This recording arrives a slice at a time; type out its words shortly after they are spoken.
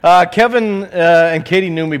Kevin and Katie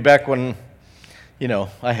knew me back when,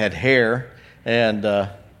 I had hair, and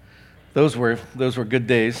those were good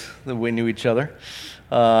days that we knew each other.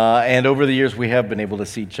 And over the years, we have been able to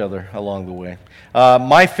see each other along the way.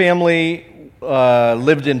 My family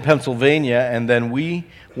lived in Pennsylvania, and then we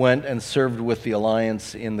went and served with the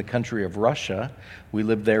Alliance in the country of Russia. We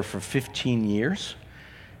lived there for 15 years,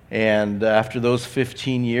 and after those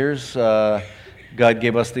 15 years, God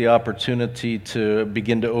gave us the opportunity to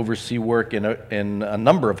begin to oversee work in a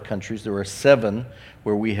number of countries. There were 7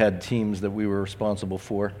 where we had teams that we were responsible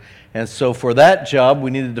for. And so for that job,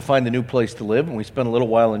 we needed to find a new place to live, and we spent a little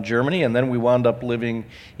while in Germany, and then we wound up living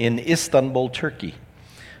in Istanbul, Turkey.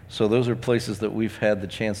 So those are places that we've had the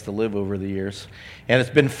chance to live over the years. And it's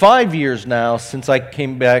been 5 years now since we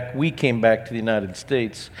came back to the United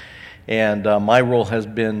States, and my role has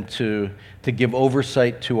been to give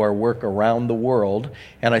oversight to our work around the world,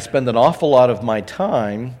 and I spend an awful lot of my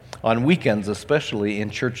time, on weekends especially, in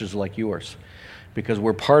churches like yours, because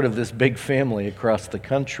we're part of this big family across the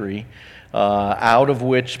country, out of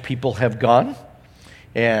which people have gone,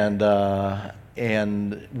 and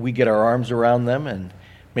we get our arms around them and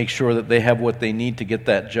make sure that they have what they need to get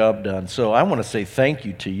that job done. So I want to say thank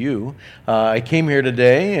you to you. I came here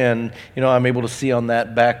today, and I'm able to see on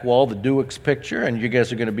that back wall the Duick's picture, and you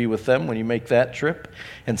guys are going to be with them when you make that trip.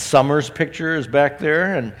 And Summer's picture is back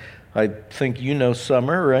there, and I think you know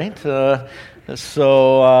Summer, right?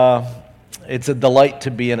 So it's a delight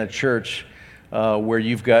to be in a church where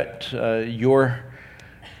you've got your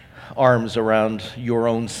arms around your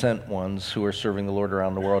own sent ones who are serving the Lord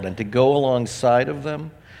around the world, and to go alongside of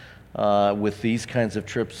them with these kinds of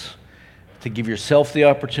trips, to give yourself the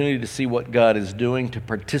opportunity to see what God is doing, to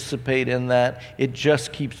participate in that, it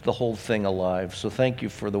just keeps the whole thing alive. So thank you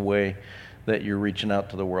for the way that you're reaching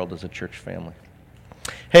out to the world as a church family.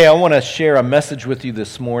 Hey, I want to share a message with you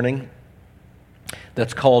this morning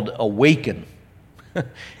that's called Awaken.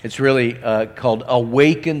 It's really called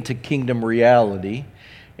Awaken to Kingdom Reality.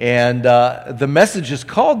 And the message is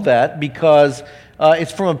called that because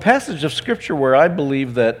it's from a passage of Scripture where I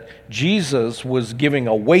believe that Jesus was giving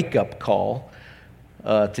a wake-up call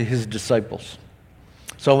to his disciples.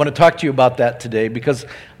 So I want to talk to you about that today, because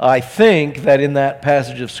I think that in that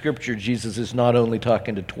passage of Scripture, Jesus is not only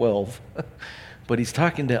talking to 12, but he's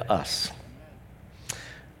talking to us.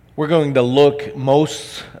 We're going to look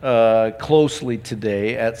most closely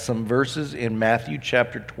today at some verses in Matthew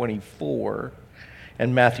chapter 24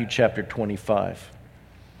 and Matthew chapter 25.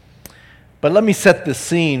 But let me set the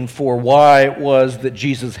scene for why it was that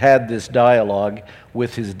Jesus had this dialogue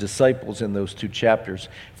with his disciples in those 2 chapters.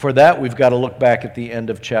 For that, we've got to look back at the end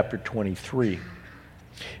of chapter 23.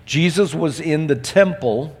 Jesus was in the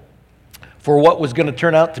temple for what was going to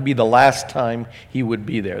turn out to be the last time he would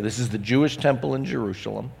be there. This is the Jewish temple in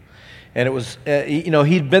Jerusalem. And it was,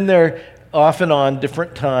 he'd been there off and on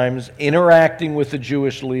different times, interacting with the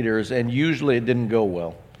Jewish leaders, and usually it didn't go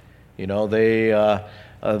well.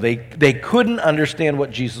 They couldn't understand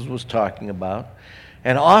what Jesus was talking about,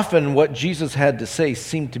 and often what Jesus had to say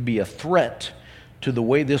seemed to be a threat to the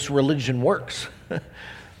way this religion works.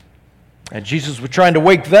 And Jesus was trying to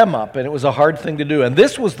wake them up, and it was a hard thing to do. And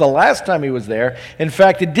this was the last time he was there. In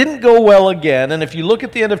fact, it didn't go well again. And if you look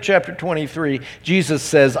at the end of chapter 23, Jesus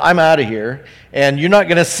says, I'm out of here, and you're not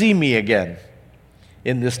going to see me again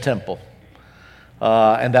in this temple.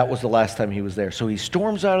 And that was the last time he was there. So he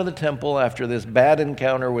storms out of the temple after this bad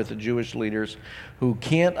encounter with the Jewish leaders who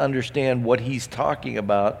can't understand what he's talking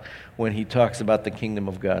about when he talks about the kingdom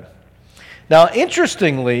of God. Now,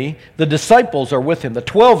 interestingly, the disciples are with him. The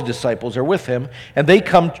 12 disciples are with him, and they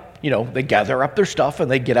come, they gather up their stuff,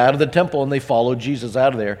 and they get out of the temple, and they follow Jesus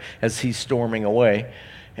out of there as he's storming away.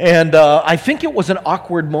 And I think it was an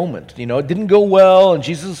awkward moment. It didn't go well, and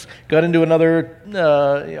Jesus got into another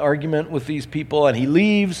argument with these people, and he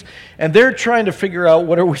leaves, and they're trying to figure out,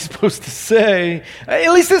 what are we supposed to say?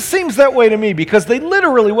 At least it seems that way to me, because they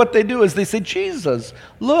literally, what they do is they say, Jesus,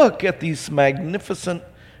 look at these magnificent,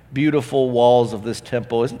 beautiful walls of this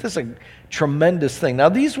temple. Isn't this a tremendous thing? Now,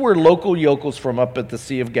 these were local yokels from up at the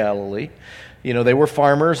Sea of Galilee. They were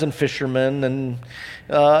farmers and fishermen, and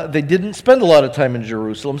they didn't spend a lot of time in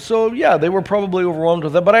Jerusalem. So, yeah, they were probably overwhelmed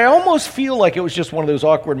with that. But I almost feel like it was just one of those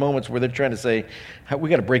awkward moments where they're trying to say, we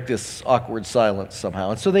got to break this awkward silence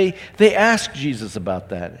somehow. And so they ask Jesus about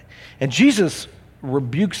that. And Jesus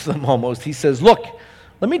rebukes them almost. He says, look,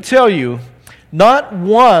 let me tell you, not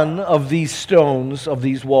one of these stones, of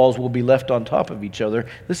these walls, will be left on top of each other.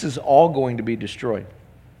 This is all going to be destroyed.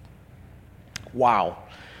 Wow.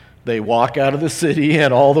 They walk out of the city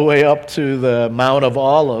and all the way up to the Mount of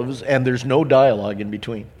Olives, and there's no dialogue in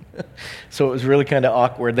between. So it was really kind of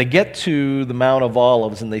awkward. They get to the Mount of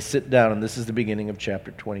Olives and they sit down, and this is the beginning of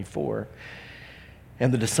chapter 24.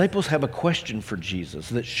 And the disciples have a question for Jesus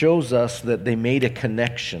that shows us that they made a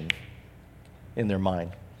connection in their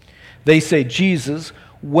mind. They say, Jesus,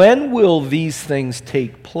 when will these things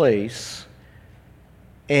take place?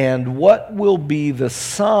 And what will be the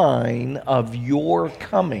sign of your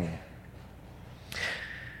coming?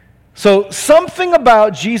 So something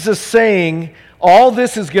about Jesus saying all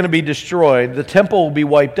this is going to be destroyed, the temple will be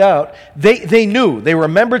wiped out, they knew. They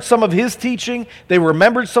remembered some of his teaching, they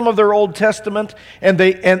remembered some of their Old Testament, and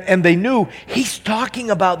they knew he's talking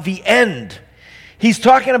about the end. He's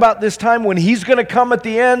talking about this time when he's going to come at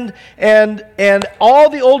the end, and all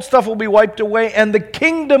the old stuff will be wiped away, and the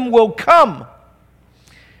kingdom will come.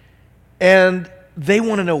 And they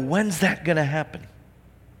want to know, when's that going to happen?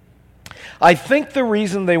 I think the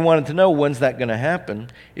reason they wanted to know when's that going to happen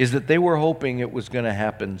is that they were hoping it was going to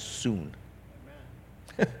happen soon.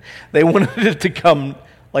 They wanted it to come,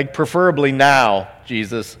 like, preferably now,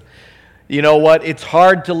 Jesus. You know what? It's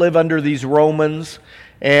hard to live under these Romans,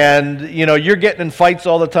 and, you know, you're getting in fights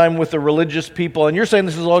all the time with the religious people, and you're saying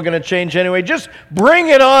this is all going to change anyway. Just bring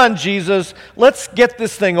it on, Jesus. Let's get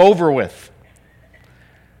this thing over with.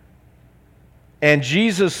 And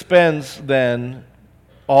Jesus spends then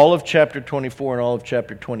all of chapter 24 and all of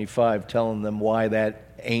chapter 25 telling them why that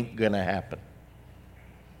ain't going to happen.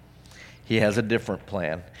 He has a different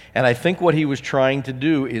plan. And I think what he was trying to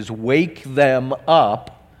do is wake them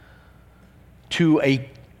up to a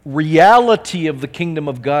reality of the kingdom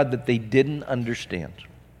of God that they didn't understand.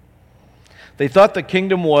 They thought the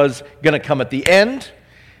kingdom was going to come at the end.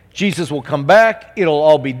 Jesus will come back. It'll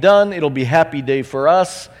all be done. It'll be a happy day for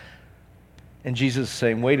us. And Jesus is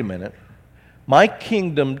saying, wait a minute. My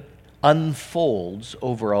kingdom unfolds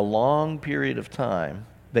over a long period of time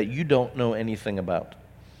that you don't know anything about.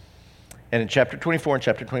 And in chapter 24 and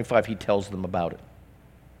chapter 25, he tells them about it.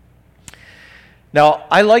 Now,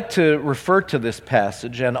 I like to refer to this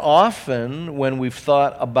passage, and often when we've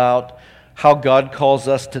thought about how God calls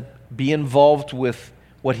us to be involved with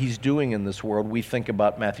what he's doing in this world, we think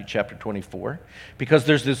about Matthew chapter 24, because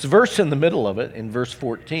there's this verse in the middle of it, in verse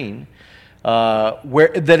 14, where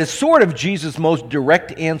that is sort of Jesus' most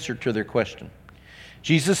direct answer to their question.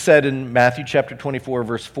 Jesus said in Matthew chapter 24,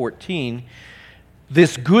 verse 14,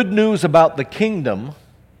 this good news about the kingdom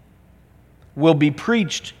will be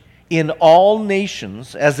preached in all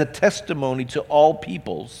nations as a testimony to all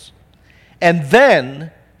peoples, and then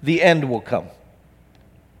the end will come.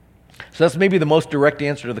 So that's maybe the most direct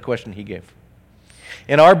answer to the question he gave.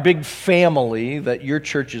 In our big family that your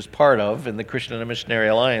church is part of, in the Christian and Missionary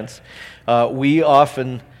Alliance, we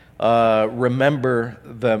often remember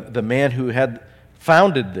the man who had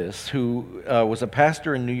founded this, who was a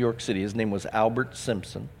pastor in New York City. His name was Albert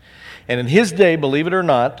Simpson. And in his day, believe it or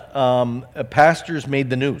not, pastors made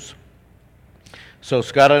the news. So,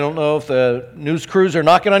 Scott, I don't know if the news crews are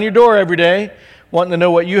knocking on your door every day, wanting to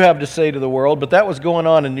know what you have to say to the world, but that was going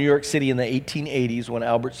on in New York City in the 1880s when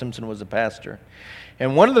Albert Simpson was a pastor.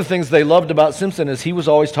 And one of the things they loved about Simpson is he was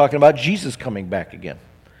always talking about Jesus coming back again.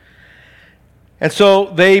 And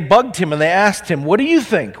so they bugged him and they asked him, what do you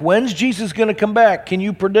think? When's Jesus going to come back? Can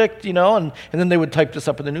you predict, And then they would type this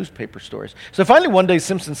up in the newspaper stories. So finally one day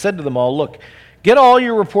Simpson said to them all, look, get all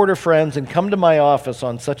your reporter friends and come to my office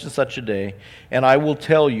on such and such a day, and I will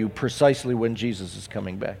tell you precisely when Jesus is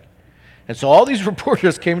coming back. And so all these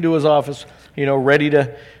reporters came to his office, ready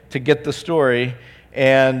to get the story.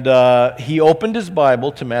 And he opened his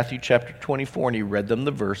Bible to Matthew chapter 24, and he read them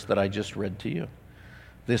the verse that I just read to you.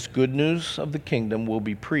 This good news of the kingdom will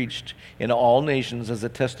be preached in all nations as a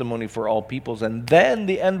testimony for all peoples, and then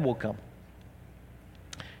the end will come.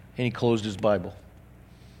 And he closed his Bible.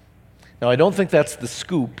 Now, I don't think that's the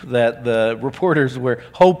scoop that the reporters were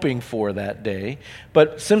hoping for that day,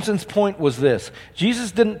 but Simpson's point was this.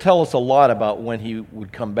 Jesus didn't tell us a lot about when he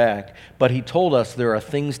would come back, but he told us there are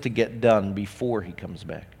things to get done before he comes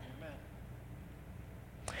back.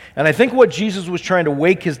 And I think what Jesus was trying to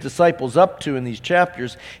wake his disciples up to in these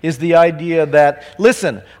chapters is the idea that,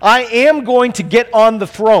 listen, I am going to get on the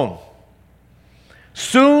throne.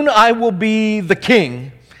 Soon I will be the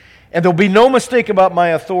king, and there'll be no mistake about my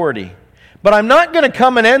authority. But I'm not going to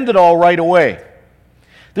come and end it all right away.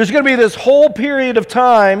 There's going to be this whole period of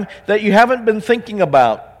time that you haven't been thinking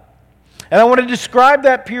about. And I want to describe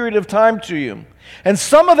that period of time to you. And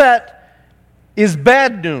some of that is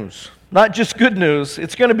bad news. Not just good news.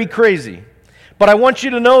 It's going to be crazy. But I want you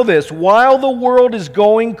to know this. While the world is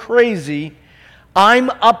going crazy, I'm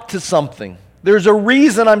up to something. There's a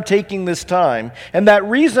reason I'm taking this time. And that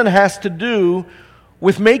reason has to do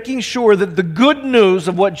with making sure that the good news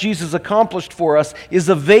of what Jesus accomplished for us is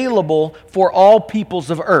available for all peoples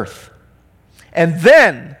of earth. And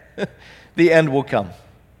then the end will come.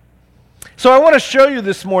 So I want to show you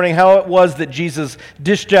this morning how it was that Jesus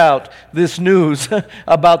dished out this news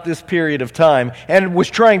about this period of time and was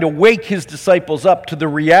trying to wake his disciples up to the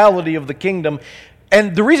reality of the kingdom.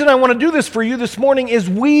 And the reason I want to do this for you this morning is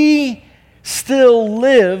we still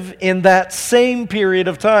live in that same period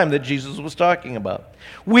of time that Jesus was talking about.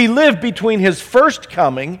 We live between his first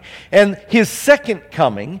coming and his second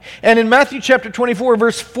coming. And in Matthew chapter 24,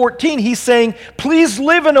 verse 14, he's saying, please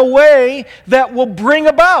live in a way that will bring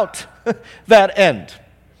about that end.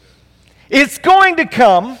 It's going to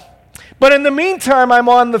come, but in the meantime, I'm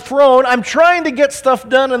on the throne. I'm trying to get stuff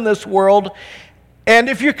done in this world. And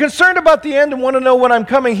if you're concerned about the end and want to know when I'm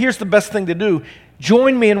coming, here's the best thing to do.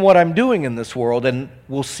 Join me in what I'm doing in this world, and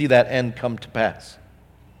we'll see that end come to pass.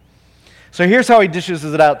 So here's how he dishes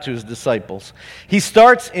it out to his disciples. He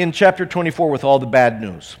starts in chapter 24 with all the bad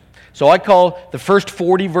news. So I call the first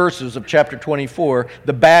 40 verses of chapter 24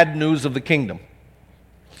 the bad news of the kingdom.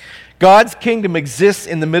 God's kingdom exists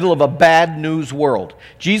in the middle of a bad news world.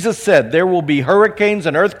 Jesus said there will be hurricanes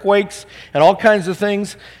and earthquakes and all kinds of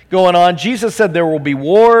things going on. Jesus said there will be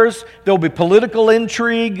wars, there will be political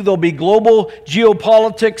intrigue, there will be global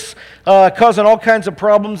geopolitics causing all kinds of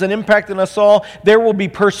problems and impacting us all. There will be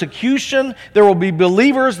persecution. There will be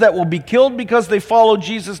believers that will be killed because they follow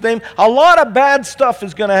Jesus' name. A lot of bad stuff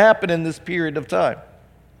is going to happen in this period of time.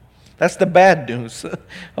 That's the bad news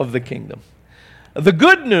of the kingdom. The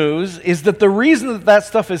good news is that the reason that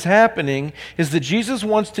stuff is happening is that Jesus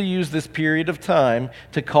wants to use this period of time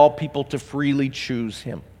to call people to freely choose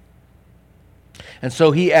him. And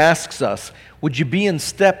so he asks us, would you be in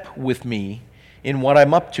step with me in what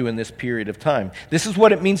I'm up to in this period of time? This is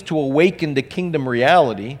what it means to awaken to kingdom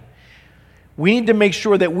reality. We need to make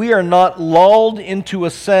sure that we are not lulled into a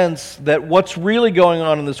sense that what's really going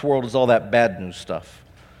on in this world is all that bad news stuff.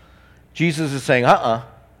 Jesus is saying,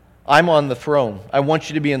 I'm on the throne. I want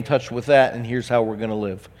you to be in touch with that, and here's how we're going to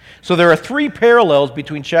live. So there are three parallels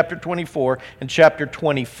between chapter 24 and chapter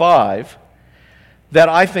 25 that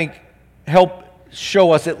I think help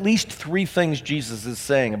show us at least three things Jesus is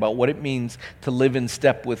saying about what it means to live in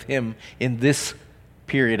step with him in this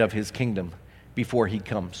period of his kingdom before he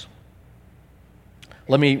comes.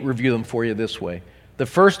 Let me review them for you this way. The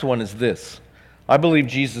first one is this. I believe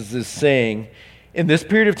Jesus is saying, in this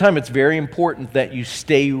period of time, it's very important that you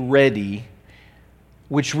stay ready,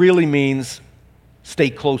 which really means stay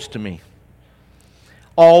close to me.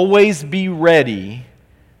 Always be ready,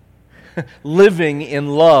 living in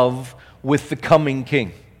love with the coming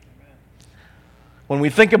King. When we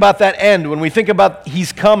think about that end, when we think about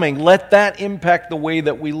he's coming, let that impact the way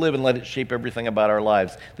that we live and let it shape everything about our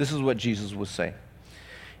lives. This is what Jesus was saying.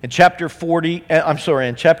 In chapter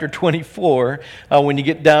 24, when you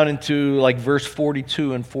get down into like verse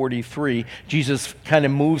 42 and 43, Jesus kind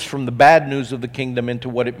of moves from the bad news of the kingdom into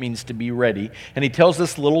what it means to be ready. And he tells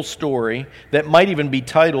this little story that might even be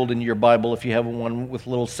titled in your Bible, if you have one with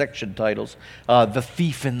little section titles, The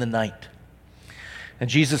Thief in the Night. And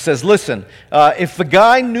Jesus says, listen, if the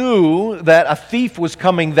guy knew that a thief was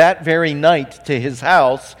coming that very night to his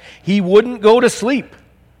house, he wouldn't go to sleep.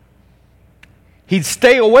 He'd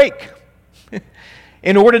stay awake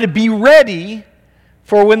in order to be ready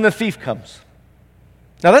for when the thief comes.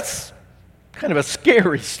 Now that's kind of a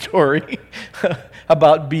scary story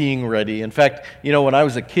about being ready. In fact, when I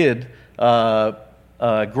was a kid,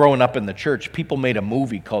 growing up in the church, people made a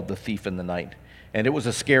movie called The Thief in the Night. And it was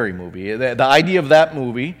a scary movie. The idea of that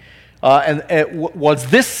movie was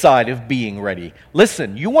this side of being ready.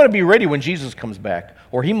 Listen, you want to be ready when Jesus comes back,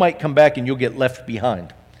 or he might come back and you'll get left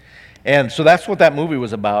behind. And so that's what that movie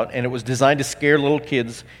was about, and it was designed to scare little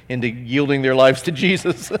kids into yielding their lives to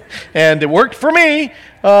Jesus. And it worked for me,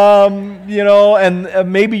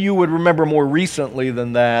 and maybe you would remember more recently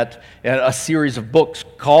than that a series of books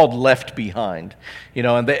called Left Behind,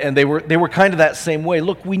 and they were kind of that same way.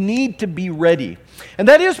 Look, we need to be ready. And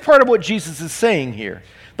that is part of what Jesus is saying here.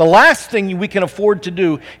 The last thing we can afford to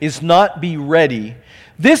do is not be ready.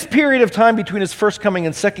 This period of time between his first coming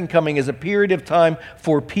and second coming is a period of time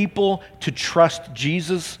for people to trust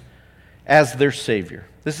Jesus as their Savior.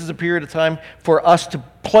 This is a period of time for us to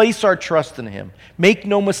place our trust in him. Make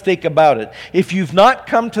no mistake about it. If you've not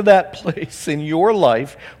come to that place in your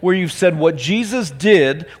life where you've said what Jesus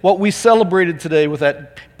did, what we celebrated today with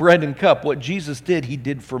that bread and cup, what Jesus did, he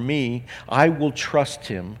did for me, I will trust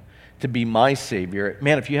him to be my Savior.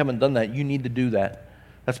 Man, if you haven't done that, you need to do that.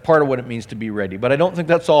 That's part of what it means to be ready. But I don't think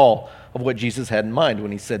that's all of what Jesus had in mind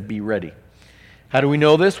when he said, be ready. How do we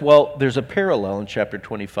know this? Well, there's a parallel in chapter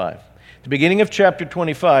 25. At the beginning of chapter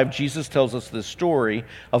 25, Jesus tells us this story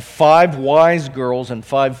of 5 wise girls and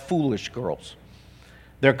 5 foolish girls.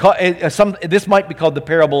 This might be called the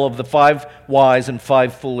parable of the 5 wise and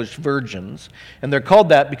 5 foolish virgins. And they're called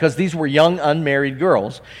that because these were young, unmarried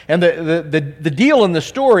girls. And the deal in the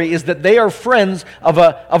story is that they are friends of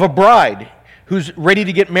a bride who's ready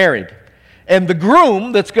to get married. And the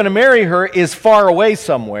groom that's going to marry her is far away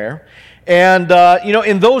somewhere. And,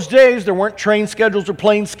 in those days, there weren't train schedules or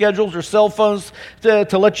plane schedules or cell phones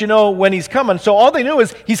to let you know when he's coming. So all they knew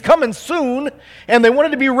is he's coming soon, and they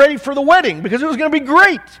wanted to be ready for the wedding because it was going to be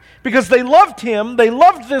great. Because they loved him, they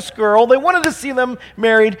loved this girl, they wanted to see them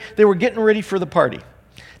married, they were getting ready for the party.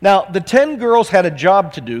 Now, the 10 girls had a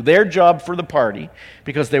job to do, their job for the party,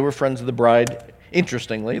 because they were friends of the bride.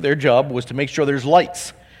 Interestingly, their job was to make sure there's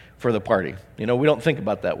lights for the party. We don't think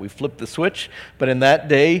about that. We flip the switch, but in that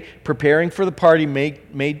day, preparing for the party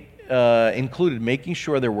included making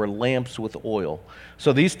sure there were lamps with oil.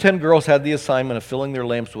 So these 10 girls had the assignment of filling their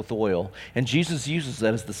lamps with oil, and Jesus uses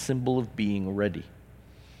that as the symbol of being ready.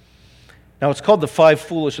 Now, it's called the 5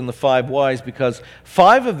 foolish and the 5 wise because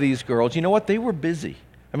 5 of these girls, you know what? They were busy.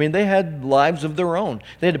 I mean, they had lives of their own.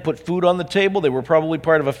 They had to put food on the table. They were probably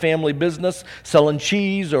part of a family business, selling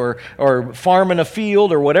cheese or farming a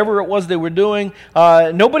field or whatever it was they were doing.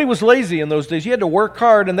 Nobody was lazy in those days. You had to work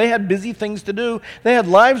hard, and they had busy things to do. They had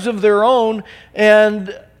lives of their own.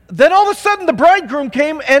 And then all of a sudden, the bridegroom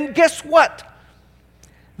came, and guess what?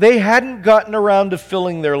 They hadn't gotten around to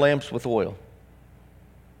filling their lamps with oil.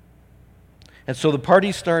 And so the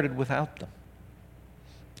party started without them.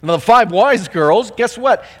 Now, the 5 wise girls, guess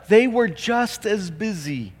what? They were just as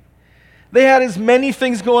busy. They had as many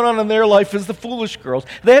things going on in their life as the foolish girls.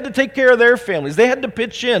 They had to take care of their families. They had to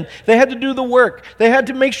pitch in. They had to do the work. They had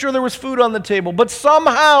to make sure there was food on the table. But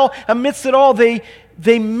somehow, amidst it all, they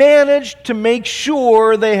managed to make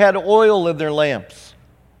sure they had oil in their lamps.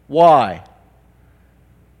 Why?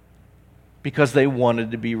 Because they wanted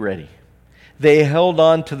to be ready. They held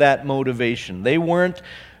on to that motivation. They weren't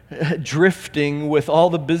drifting with all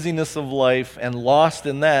the busyness of life and lost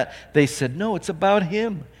in that. They said, no, it's about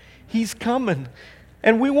him. He's coming,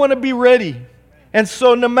 and we want to be ready. And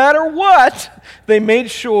so no matter what, they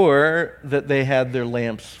made sure that they had their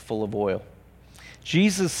lamps full of oil.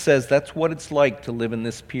 Jesus says that's what it's like to live in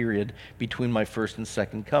this period between my first and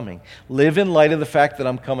second coming. Live in light of the fact that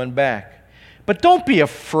I'm coming back. But don't be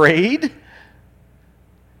afraid.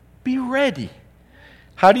 Be ready.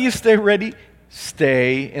 How do you stay ready?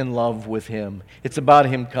 Stay in love with him. It's about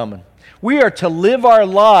him coming. We are to live our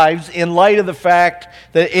lives in light of the fact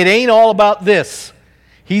that it ain't all about this.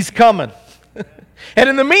 He's coming. And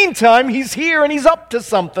in the meantime, he's here and he's up to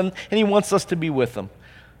something, and he wants us to be with him.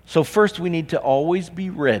 So first, we need to always be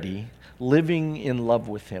ready, living in love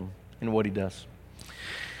with him and what he does.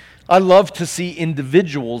 I love to see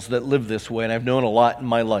individuals that live this way, and I've known a lot in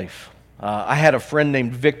my life. I had a friend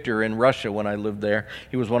named Victor in Russia when I lived there.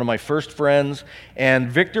 He was one of my first friends,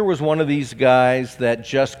 and Victor was one of these guys that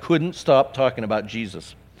just couldn't stop talking about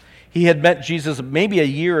Jesus. He had met Jesus maybe a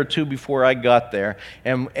year or two before I got there,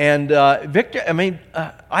 and Victor,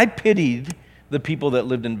 I pitied the people that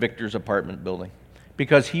lived in Victor's apartment building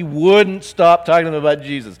because he wouldn't stop talking to them about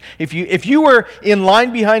Jesus. If you were in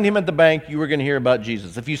line behind him at the bank, you were going to hear about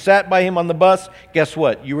Jesus. If you sat by him on the bus, guess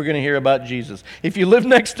what? You were going to hear about Jesus. If you lived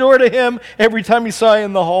next door to him, every time you saw him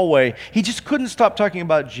in the hallway, he just couldn't stop talking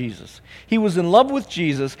about Jesus. He was in love with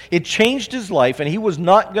Jesus. It changed his life, and he was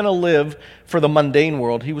not going to live for the mundane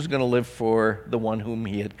world. He was going to live for the one whom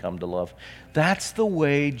he had come to love. That's the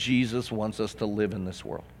way Jesus wants us to live in this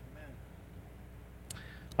world.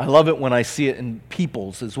 I love it when I see it in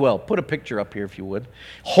peoples as well. Put a picture up here if you would.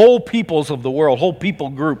 Whole peoples of the world, whole people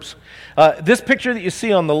groups. This picture that you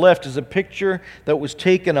see on the left is a picture that was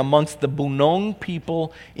taken amongst the Bunong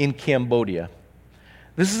people in Cambodia.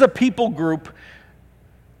 This is a people group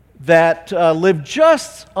that live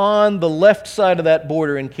just on the left side of that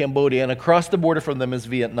border in Cambodia, and across the border from them is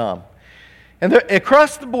Vietnam. And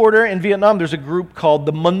across the border in Vietnam, there's a group called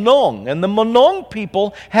the Manong. And the Manong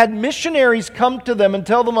people had missionaries come to them and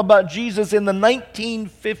tell them about Jesus in the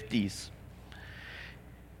 1950s.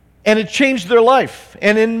 And it changed their life.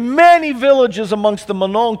 And in many villages amongst the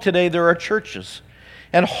Manong today, there are churches.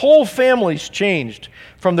 And whole families changed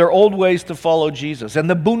from their old ways to follow Jesus. And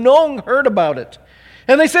the Bunong heard about it.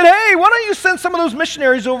 And they said, hey, why don't you send some of those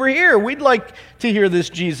missionaries over here? We'd like to hear this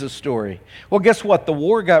Jesus story. Well, guess what? The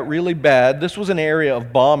war got really bad. This was an area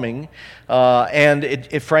of bombing,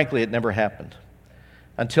 and frankly, it never happened.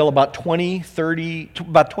 until about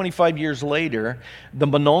 25 years later, the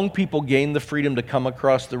Bunong people gained the freedom to come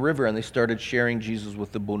across the river, and they started sharing Jesus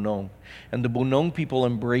with the Bunong. And the Bunong people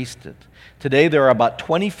embraced it. Today, there are about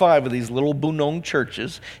 25 of these little Bunong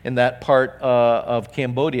churches in that part of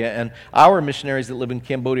Cambodia, and our missionaries that live in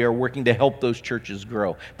Cambodia are working to help those churches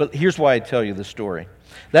grow. But here's why I tell you the story.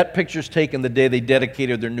 That picture's taken the day they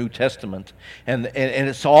dedicated their New Testament, and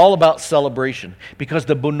it's all about celebration because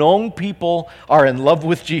the Bunong people are in love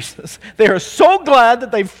with Jesus. They are so glad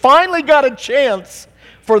that they finally got a chance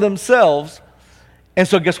for themselves. And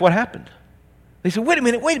so guess what happened? They said, wait a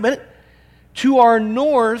minute. To our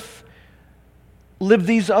north live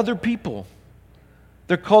these other people.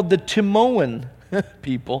 They're called the Timoan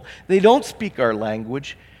people. They don't speak our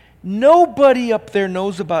language. Nobody up there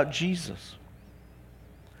knows about Jesus.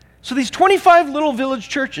 So these 25 little village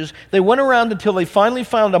churches, they went around until they finally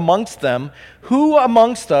found amongst them who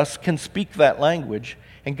amongst us can speak that language.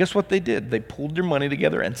 And guess what they did? They pulled their money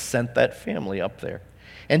together and sent that family up there.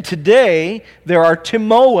 And today, there are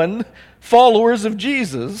Timoan followers of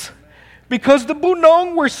Jesus because the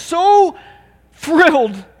Bunong were so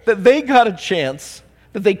thrilled that they got a chance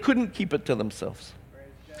that they couldn't keep it to themselves.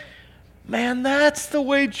 Man, that's the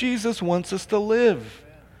way Jesus wants us to live.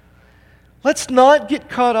 Let's not get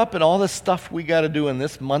caught up in all the stuff we got to do in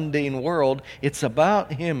this mundane world. It's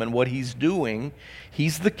about Him and what He's doing.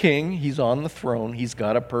 He's the King. He's on the throne. He's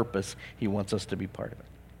got a purpose. He wants us to be part of it.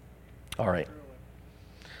 All right.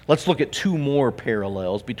 Let's look at two more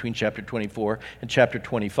parallels between chapter 24 and chapter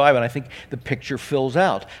 25, and I think the picture fills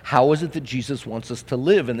out. How is it that Jesus wants us to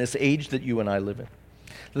live in this age that you and I live in?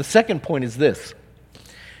 The second point is this.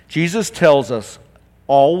 Jesus tells us,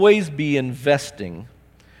 always be investing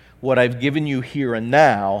what I've given you here and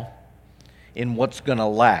now in what's going to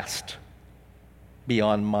last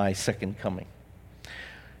beyond my second coming.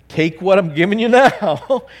 Take what I'm giving you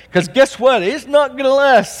now, because guess what? It's not going to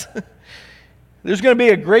last. There's going to be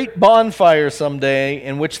a great bonfire someday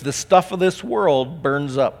in which the stuff of this world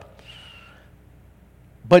burns up.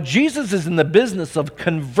 But Jesus is in the business of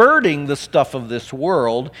converting the stuff of this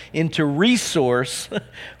world into resource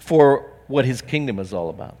for what His kingdom is all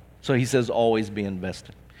about. So He says, always be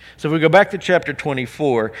invested. So if we go back to chapter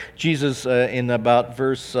 24, Jesus, in about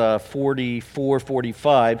verse 44,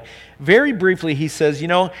 45, very briefly he says,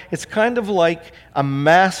 it's kind of like a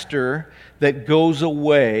master that goes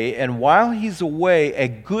away, and while he's away, a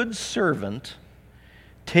good servant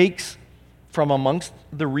takes from amongst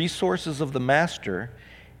the resources of the master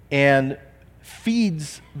and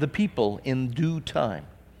feeds the people in due time.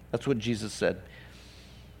 That's what Jesus said.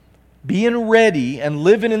 Being ready and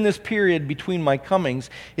living in this period between my comings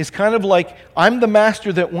is kind of like I'm the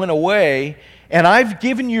master that went away and I've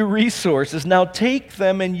given you resources. Now take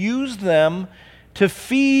them and use them to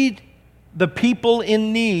feed the people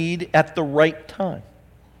in need at the right time.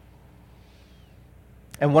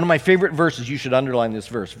 And one of my favorite verses, you should underline this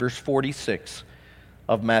verse 46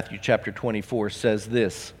 of Matthew chapter 24 says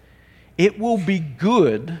this, "It will be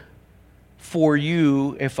good for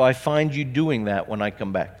you if I find you doing that when I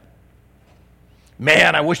come back."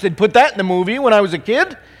 Man, I wish they'd put that in the movie when I was a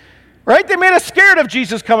kid. Right? They made us scared of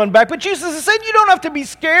Jesus coming back. But Jesus has said, you don't have to be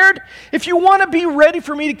scared. If you want to be ready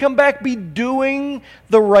for me to come back, be doing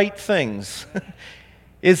the right things.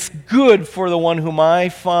 It's good for the one whom I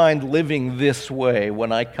find living this way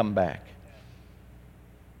when I come back.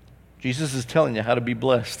 Jesus is telling you how to be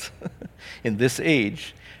blessed in this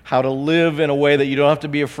age, how to live in a way that you don't have to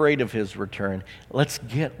be afraid of His return. Let's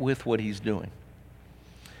get with what He's doing.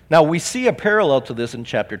 Now, we see a parallel to this in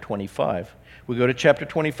chapter 25. We go to chapter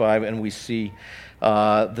 25 and we see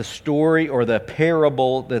the story or the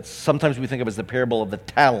parable that sometimes we think of as the parable of the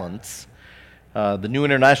talents. The New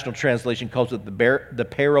International Translation calls it the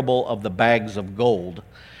parable of the bags of gold.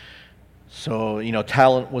 So,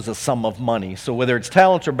 talent was a sum of money. So whether it's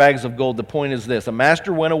talents or bags of gold, the point is this. A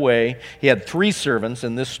master went away. He had 3 servants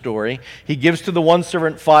in this story. He gives to the one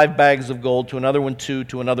servant 5 bags of gold, to another one 2,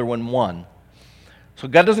 to another one 1. So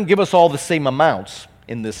God doesn't give us all the same amounts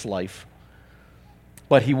in this life,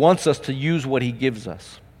 but He wants us to use what He gives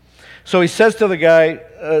us. So He says to the guy,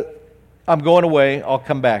 I'm going away, I'll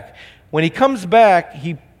come back. When he comes back,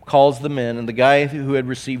 he calls them in, and the guy who had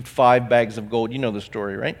received 5 bags of gold, you know the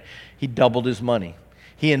story, right? He doubled his money.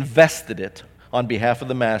 He invested it on behalf of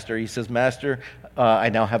the master. He says, Master, I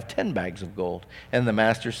now have 10 bags of gold. And the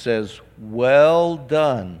master says, well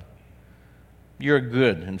done. You're a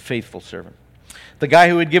good and faithful servant. The guy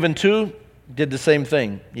who had given 2 did the same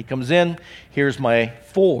thing. He comes in, here's my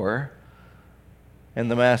 4,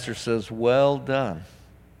 and the master says, well done.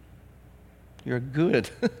 You're a good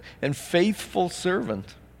and faithful servant.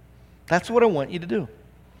 That's what I want you to do.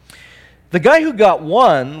 The guy who got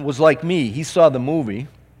one was like me. He saw the movie,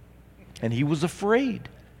 and he was afraid.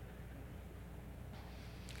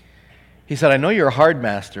 He said, I know you're a hard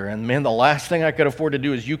master, and man, the last thing I could afford to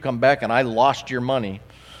do is you come back and I lost your money.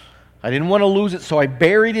 I didn't want to lose it, so I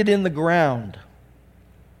buried it in the ground.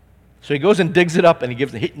 So he goes and digs it up, and he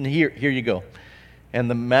gives it, and here you go. And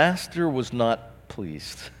the master was not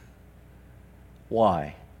pleased.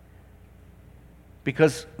 Why?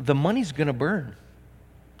 Because the money's going to burn.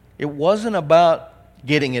 It wasn't about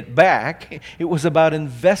getting it back. It was about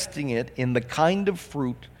investing it in the kind of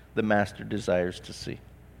fruit the master desires to see.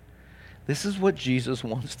 This is what Jesus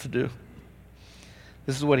wants to do.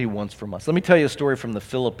 This is what he wants from us. Let me tell you a story from the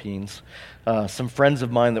Philippines. Some friends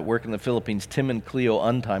of mine that work in the Philippines, Tim and Cleo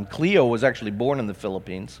Untime. Cleo was actually born in the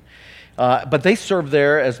Philippines, but they serve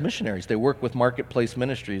there as missionaries. They work with Marketplace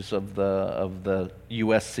Ministries of the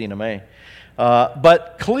U.S. CNMA.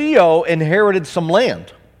 But Cleo inherited some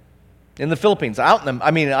land in the Philippines.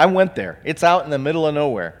 I went there. It's out in the middle of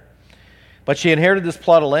nowhere. But she inherited this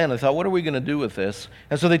plot of land. I thought, what are we going to do with this?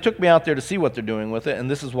 And so they took me out there to see what they're doing with it, and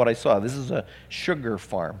this is what I saw. This is a sugar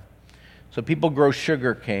farm. So people grow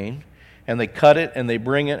sugar cane, and they cut it, and they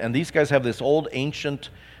bring it, and these guys have this old ancient,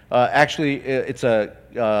 it's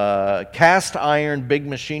a cast iron big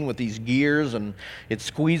machine with these gears, and it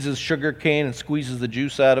squeezes sugar cane and squeezes the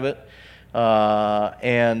juice out of it,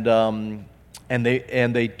 and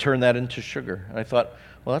they turn that into sugar. And I thought,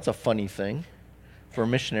 well, that's a funny thing for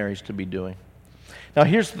missionaries to be doing. Now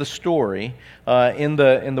here's the story. In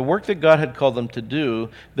the work that God had called them to do,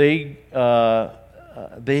 they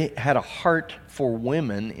had a heart for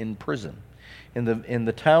women in prison. In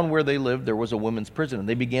the town where they lived, there was a women's prison, and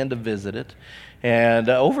they began to visit it. And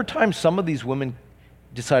over time, some of these women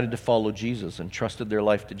decided to follow Jesus and trusted their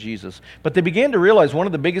life to Jesus. But they began to realize one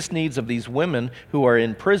of the biggest needs of these women who are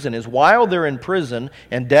in prison is while they're in prison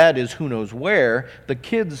and dad is who knows where, the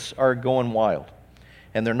kids are going wild.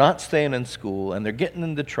 And they're not staying in school, and they're getting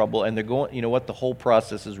into trouble, and they're going, you know what, the whole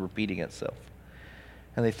process is repeating itself.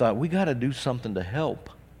 And they thought, we got to do something to help.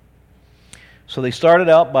 So they started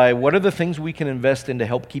out by, what are the things we can invest in to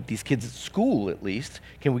help keep these kids at school at least?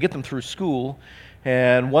 Can we get them through school?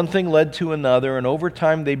 And one thing led to another, and over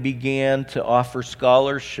time they began to offer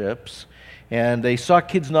scholarships. And they saw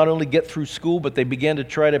kids not only get through school, but they began to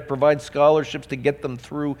try to provide scholarships to get them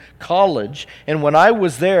through college. And when I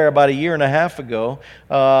was there about a year and a half ago,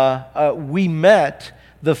 we met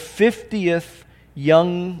the 50th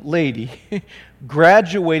young lady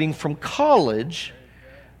graduating from college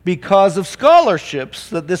because of scholarships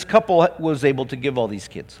that this couple was able to give all these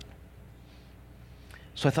kids.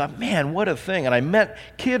 So I thought, man, what a thing. And I met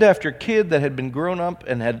kid after kid that had been grown up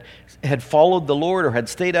and had followed the Lord or had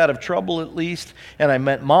stayed out of trouble at least. And I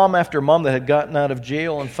met mom after mom that had gotten out of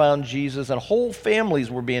jail and found Jesus. And whole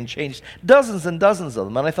families were being changed, dozens and dozens of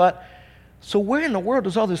them. And I thought, so where in the world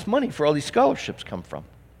does all this money for all these scholarships come from?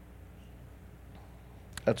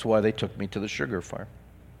 That's why they took me to the sugar farm.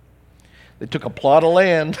 They took a plot of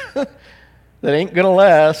land that ain't going to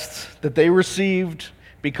last, that they received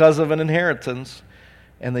because of an inheritance.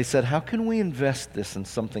 And they said, how can we invest this in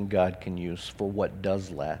something God can use for what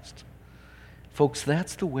does last? Folks,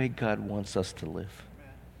 that's the way God wants us to live.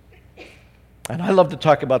 And I love to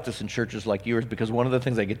talk about this in churches like yours because one of the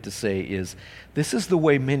things I get to say is, this is the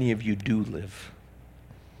way many of you do live.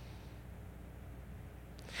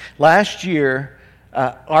 Last year,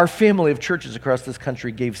 our family of churches across this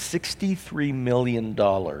country gave $63 million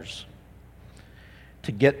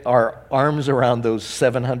to get our arms around those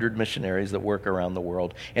 700 missionaries that work around the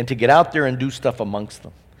world and to get out there and do stuff amongst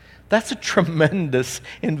them. That's a tremendous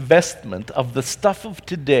investment of the stuff of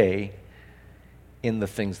today in the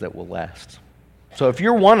things that will last. So if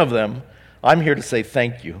you're one of them, I'm here to say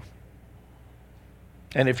thank you.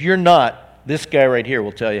 And if you're not, this guy right here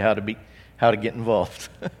will tell you how to get involved.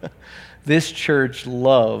 This church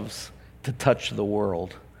loves to touch the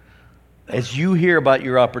world. As you hear about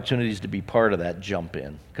your opportunities to be part of that, jump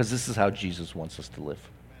in, because this is how Jesus wants us to live.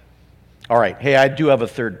 All right, hey, I do have a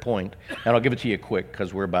third point, and I'll give it to you quick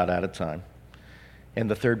because we're about out of time. And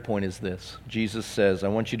the third point is this. Jesus says, I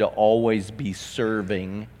want you to always be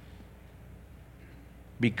serving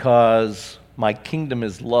because my kingdom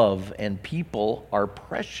is love and people are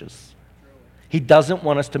precious. He doesn't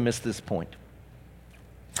want us to miss this point.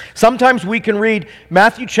 Sometimes we can read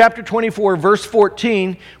Matthew chapter 24, verse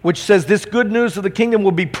 14, which says this good news of the kingdom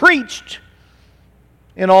will be preached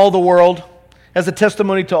in all the world as a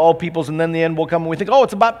testimony to all peoples, and then the end will come and we think, oh,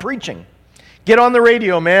 it's about preaching. Get on the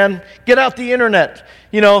radio, man. Get out the internet.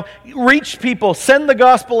 Reach people. Send the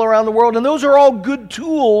gospel around the world. And those are all good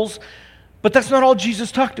tools, but that's not all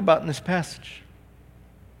Jesus talked about in this passage.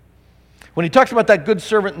 When he talks about that good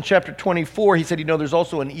servant in chapter 24, he said, there's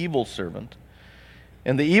also an evil servant.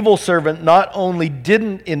 And the evil servant not only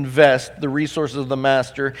didn't invest the resources of the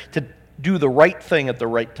master to do the right thing at the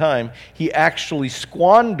right time, he actually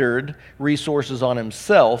squandered resources on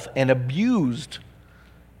himself and abused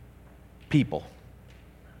people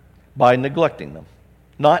by neglecting them,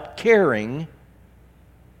 not caring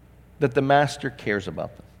that the master cares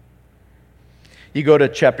about them. You go to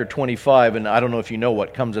chapter 25, and I don't know if you know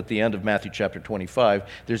what comes at the end of Matthew chapter 25.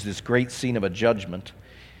 There's this great scene of a judgment.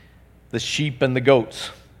 The sheep and the goats.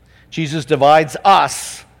 Jesus divides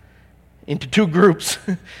us into two groups,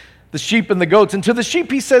 the sheep and the goats. And to the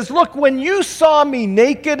sheep he says, look, when you saw me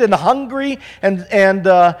naked and hungry and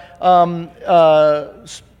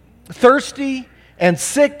thirsty and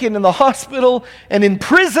sick and in the hospital and in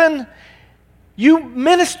prison, you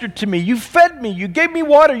ministered to me, you fed me, you gave me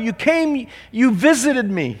water, you came, you visited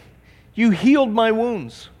me, you healed my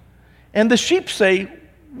wounds. And the sheep say,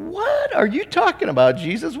 what are you talking about,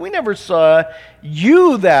 Jesus? We never saw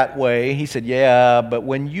you that way. He said, yeah, but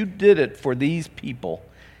when you did it for these people,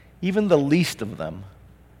 even the least of them,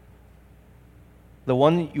 the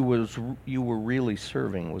one you were really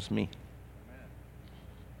serving was me.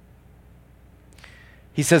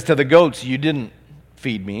 He says to the goats, you didn't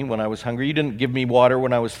feed me when I was hungry. You didn't give me water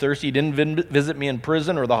when I was thirsty. You didn't visit me in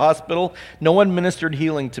prison or the hospital. No one ministered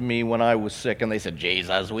healing to me when I was sick. And they said,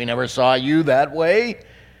 Jesus, we never saw you that way.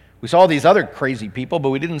 We saw these other crazy people, but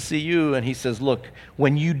we didn't see you. And he says, look,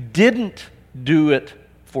 when you didn't do it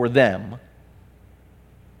for them,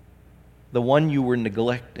 the one you were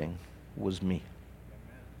neglecting was me.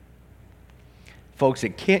 Folks,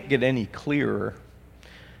 it can't get any clearer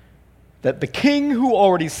that the king who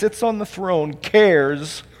already sits on the throne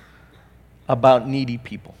cares about needy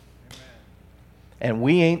people. And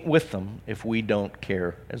we ain't with them if we don't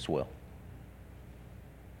care as well.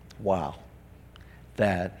 Wow.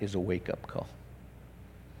 That is a wake-up call.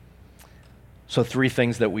 So 3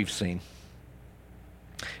 things that we've seen.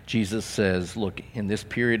 Jesus says, look, in this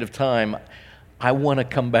period of time, I want to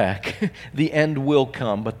come back. The end will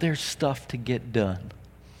come, but there's stuff to get done.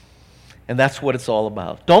 And that's what it's all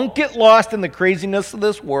about. Don't get lost in the craziness of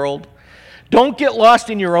this world. Don't get lost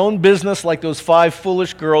in your own business like those 5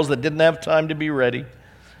 foolish girls that didn't have time to be ready.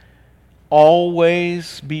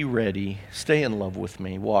 Always be ready. Stay in love with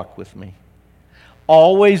me. Walk with me.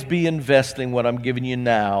 Always be investing what I'm giving you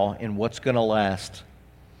now in what's going to last.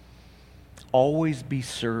 Always be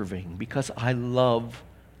serving because I love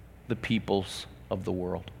the peoples of the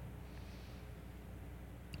world.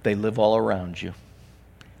 They live all around you.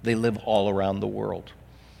 They live all around the world.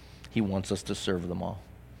 He wants us to serve them all.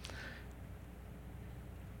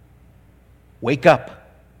 Wake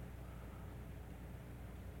up.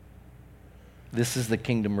 This is the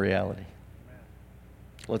kingdom reality.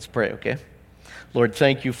 Let's pray, okay? Lord,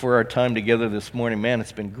 thank you for our time together this morning. Man,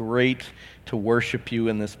 it's been great to worship you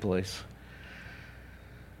in this place.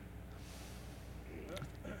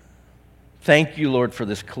 Thank you, Lord, for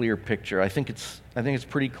this clear picture. I think it's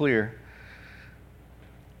pretty clear.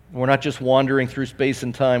 We're not just wandering through space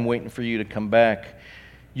and time waiting for you to come back.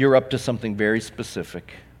 You're up to something very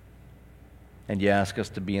specific. And you ask us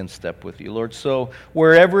to be in step with you, Lord. So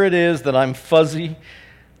wherever it is that I'm fuzzy,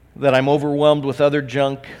 that I'm overwhelmed with other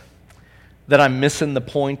junk, that I'm missing the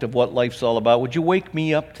point of what life's all about, would you wake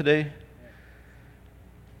me up today?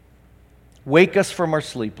 Wake us from our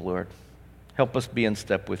sleep, Lord. Help us be in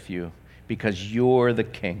step with you because you're the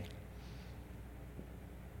King.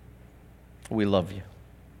 We love you.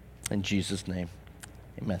 In Jesus' name,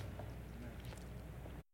 amen.